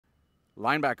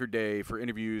Linebacker day for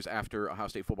interviews after Ohio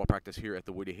State football practice here at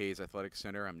the Woody Hayes Athletic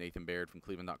Center. I'm Nathan Baird from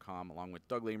cleveland.com, along with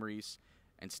Doug Lesmerises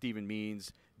and Stephen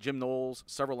Means. Jim Knowles,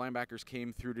 several linebackers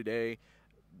came through today.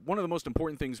 One of the most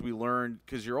important things we learned,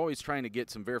 because you're always trying to get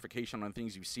some verification on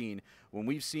things you've seen, when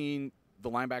we've seen the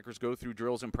linebackers go through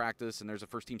drills in practice and there's a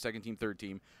first team, second team, third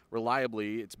team,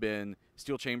 reliably it's been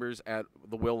Steele Chambers at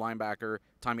the will linebacker,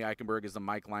 Tommy Eichenberg is the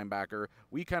Mike linebacker.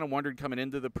 We kind of wondered coming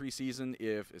into the preseason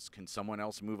can someone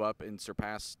else move up and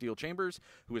surpass Steele Chambers,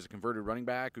 who is a converted running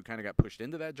back who kind of got pushed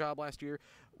into that job last year.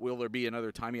 Will there be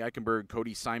another Tommy Eichenberg,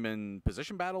 Cody Simon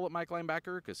position battle at Mike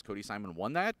linebacker? Because Cody Simon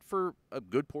won that for a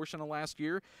good portion of last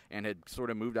year and had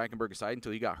sort of moved Eichenberg aside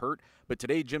until he got hurt. But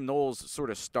today Jim Knowles sort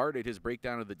of started his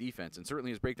breakdown of the defense and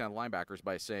certainly his breakdown of linebackers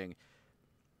by saying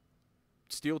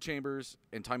Steele Chambers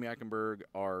and Tommy Eichenberg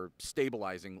are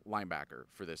stabilizing linebacker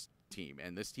for this team,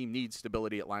 and this team needs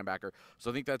stability at linebacker. So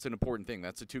I think that's an important thing.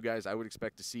 That's the two guys I would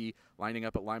expect to see lining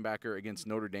up at linebacker against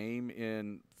Notre Dame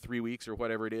in 3 weeks or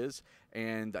whatever it is,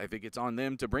 and I think it's on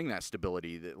them to bring that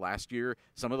stability. That last year,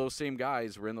 some of those same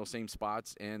guys were in those same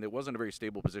spots, and it wasn't a very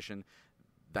stable position.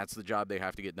 That's the job they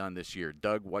have to get done this year.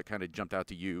 Doug, what kind of jumped out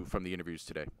to you from the interviews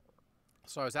today?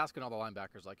 So I was asking all the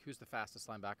linebackers, like, who's the fastest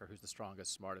linebacker, who's the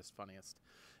strongest, smartest, funniest?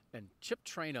 And Chip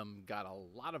Trainum got a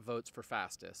lot of votes for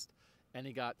fastest, and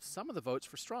he got some of the votes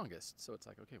for strongest. So it's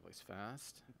like, okay, well, he's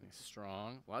fast, he's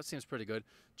strong. Well, that seems pretty good.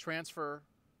 Transfer,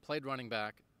 played running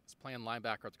back, he's playing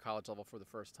linebacker at the college level for the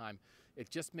first time. It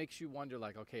just makes you wonder,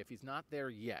 like, okay, if he's not there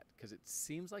yet, because it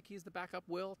seems like he's the backup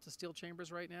will to Steele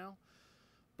Chambers right now,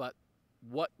 but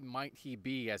what might he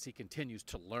be as he continues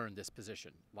to learn this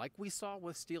position? Like we saw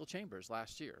with Steele Chambers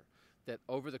last year, that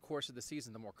over the course of the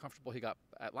season, the more comfortable he got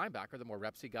at linebacker, the more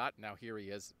reps he got. Now here he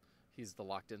is. He's the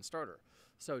locked-in starter.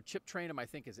 So Chip Trainum, I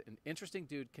think, is an interesting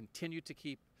dude. Continue to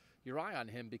keep your eye on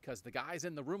him because the guys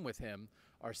in the room with him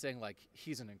are saying, like,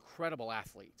 he's an incredible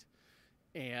athlete.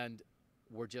 And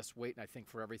we're just waiting, I think,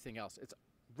 for everything else. It's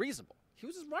reasonable. He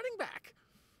was his running back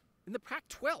in the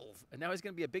Pac-12, and now he's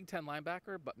going to be a Big Ten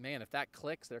linebacker. But, man, if that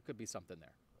clicks, there could be something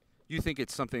there. You think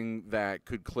it's something that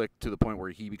could click to the point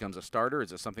where he becomes a starter?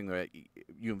 Is it something that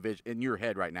you envision in your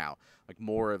head right now, like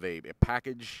more of a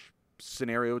package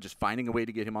scenario, just finding a way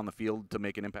to get him on the field to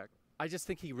make an impact? I just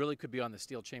think he really could be on the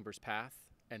Steele Chambers path,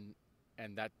 and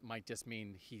that might just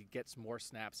mean he gets more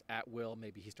snaps at will.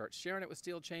 Maybe he starts sharing it with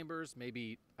Steele Chambers.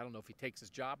 Maybe, I don't know if he takes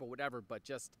his job or whatever, but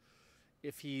just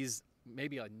if he's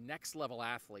maybe a next-level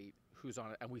athlete who's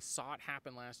on it, and we saw it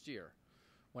happen last year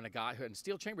when a guy – and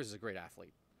Steele Chambers is a great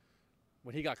athlete.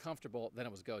 When he got comfortable, then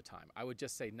it was go time. I would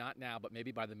just say not now, but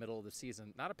maybe by the middle of the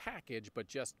season. Not a package, but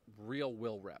just real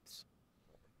will reps.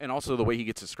 And also the way he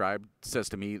gets described says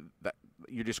to me that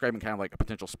you're describing kind of like a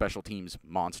potential special teams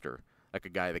monster, like a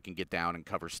guy that can get down and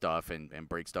cover stuff and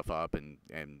break stuff up and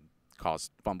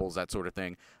cause fumbles, that sort of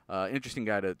thing. Interesting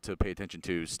guy to pay attention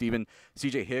to. Steven,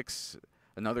 C.J. Hicks,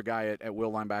 another guy at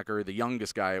will linebacker, the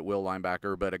youngest guy at will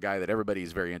linebacker, but a guy that everybody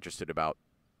is very interested about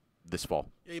this fall.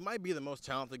 Yeah, he might be the most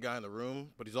talented guy in the room,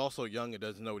 but he's also young and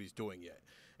doesn't know what he's doing yet.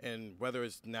 And whether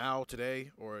it's now, today,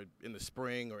 or in the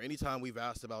spring, or any time we've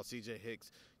asked about C.J.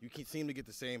 Hicks, you can seem to get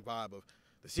the same vibe of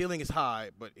the ceiling is high,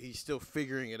 but he's still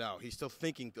figuring it out. He's still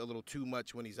thinking a little too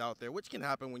much when he's out there, which can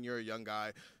happen when you're a young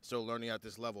guy still learning at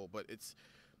this level. But it's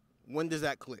when does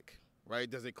that click, right?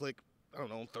 Does it click, I don't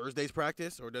know, on Thursday's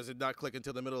practice, or does it not click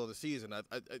until the middle of the season?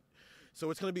 So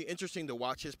it's going to be interesting to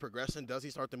watch his progression. Does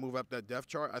he start to move up that depth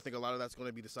chart? I think a lot of that's going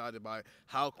to be decided by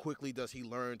how quickly does he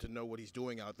learn to know what he's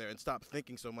doing out there and stop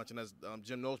thinking so much. And as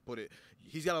Jim Knowles put it,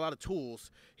 he's got a lot of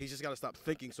tools. He's just got to stop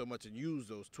thinking so much and use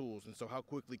those tools. And so how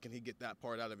quickly can he get that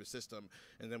part out of his system?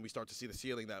 And then we start to see the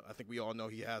ceiling that I think we all know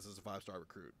he has as a five-star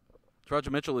recruit.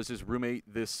 Roger Mitchell is his roommate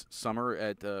this summer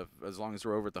at as long as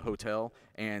we're over at the hotel,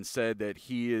 and said that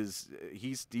he's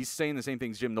saying the same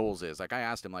things Jim Knowles is. Like, I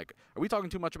asked him, like, are we talking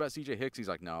too much about C.J. Hicks? He's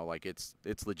like, no, like it's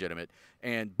legitimate,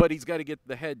 but he's got to get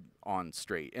the head on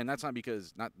straight, and that's not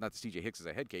because not that C.J. Hicks is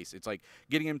a head case. It's like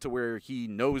getting him to where he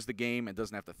knows the game and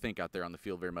doesn't have to think out there on the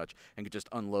field very much, and can just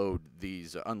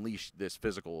unleash this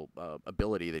physical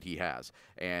ability that he has.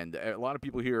 And a lot of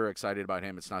people here are excited about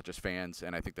him. It's not just fans,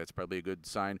 and I think that's probably a good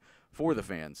sign for the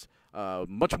fans.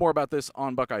 Much more about this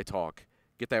on Buckeye Talk.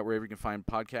 Get that wherever you can find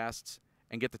podcasts,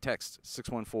 and get the text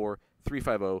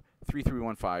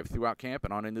 614-350-3315 throughout camp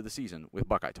and on into the season with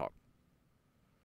Buckeye Talk.